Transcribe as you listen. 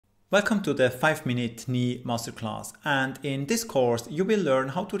Welcome to the 5-minute knee masterclass, and in this course you will learn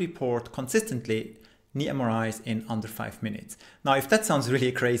how to report consistently knee MRIs in under 5 minutes. Now if that sounds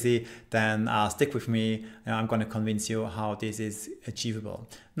really crazy, then stick with me. I'm going to convince you how this is achievable.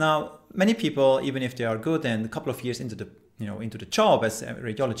 Now many people, even if they are good and a couple of years into the job as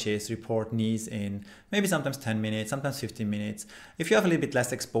radiologists, report knees in maybe sometimes 10 minutes, sometimes 15 minutes. If you have a little bit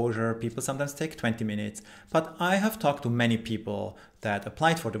less exposure, people sometimes take 20 minutes. But I have talked to many people that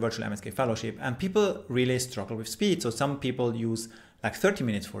applied for the virtual MSK Fellowship, and people really struggle with speed. So some people use like 30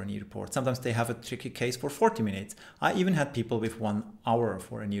 minutes for a knee report. Sometimes they have a tricky case for 40 minutes. I even had people with 1 hour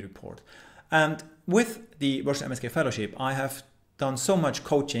for a knee report. And with the virtual MSK Fellowship, I have done so much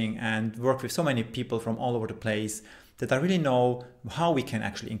coaching and worked with so many people from all over the place that I really know how we can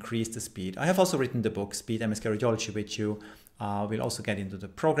actually increase the speed. I have also written the book, Speed MSK Radiology, which you will also get into the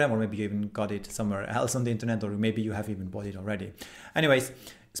program, or maybe you even got it somewhere else on the internet, or maybe you have even bought it already. Anyways,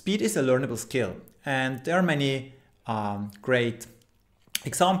 speed is a learnable skill, and there are many great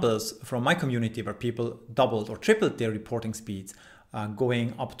examples from my community where people doubled or tripled their reporting speeds,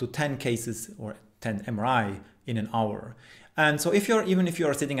 going up to 10 cases or 10 MRI in an hour. And so even if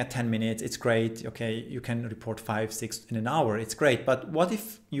you're sitting at 10 minutes, it's great. Okay, you can report 5, 6 in an hour. It's great. But what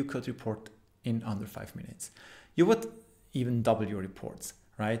if you could report in under 5 minutes? You would even double your reports,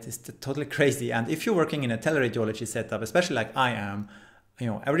 right? It's totally crazy. And if you're working in a teleradiology setup, especially like I am,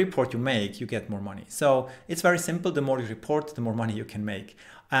 every report you make, you get more money. So it's very simple. The more you report, the more money you can make.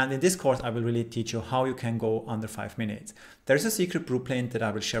 And in this course, I will really teach you how you can go under 5 minutes. There's a secret blueprint that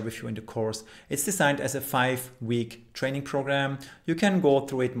I will share with you in the course. It's designed as a 5-week training program. You can go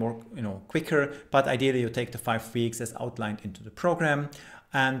through it more, quicker, but ideally you take the 5 weeks as outlined into the program,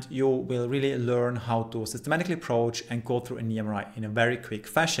 and you will really learn how to systematically approach and go through an MRI in a very quick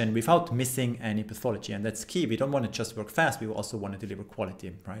fashion without missing any pathology. And that's key. We don't want to just work fast. We also want to deliver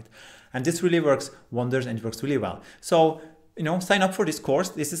quality, right? And this really works wonders, and it works really well. So, sign up for this course.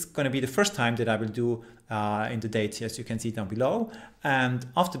 This is going to be the first time that I will do in the dates, as you can see down below. And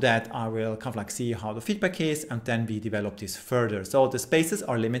after that, I will see how the feedback is, and then we develop this further. So the spaces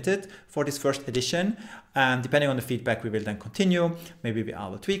are limited for this first edition, and depending on the feedback, we will then continue. Maybe I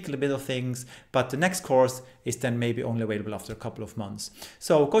will tweak a little bit of things, but the next course is then maybe only available after a couple of months.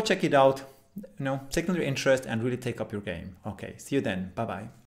 So go check it out, signal your interest and really take up your game. Okay, see you then. Bye-bye.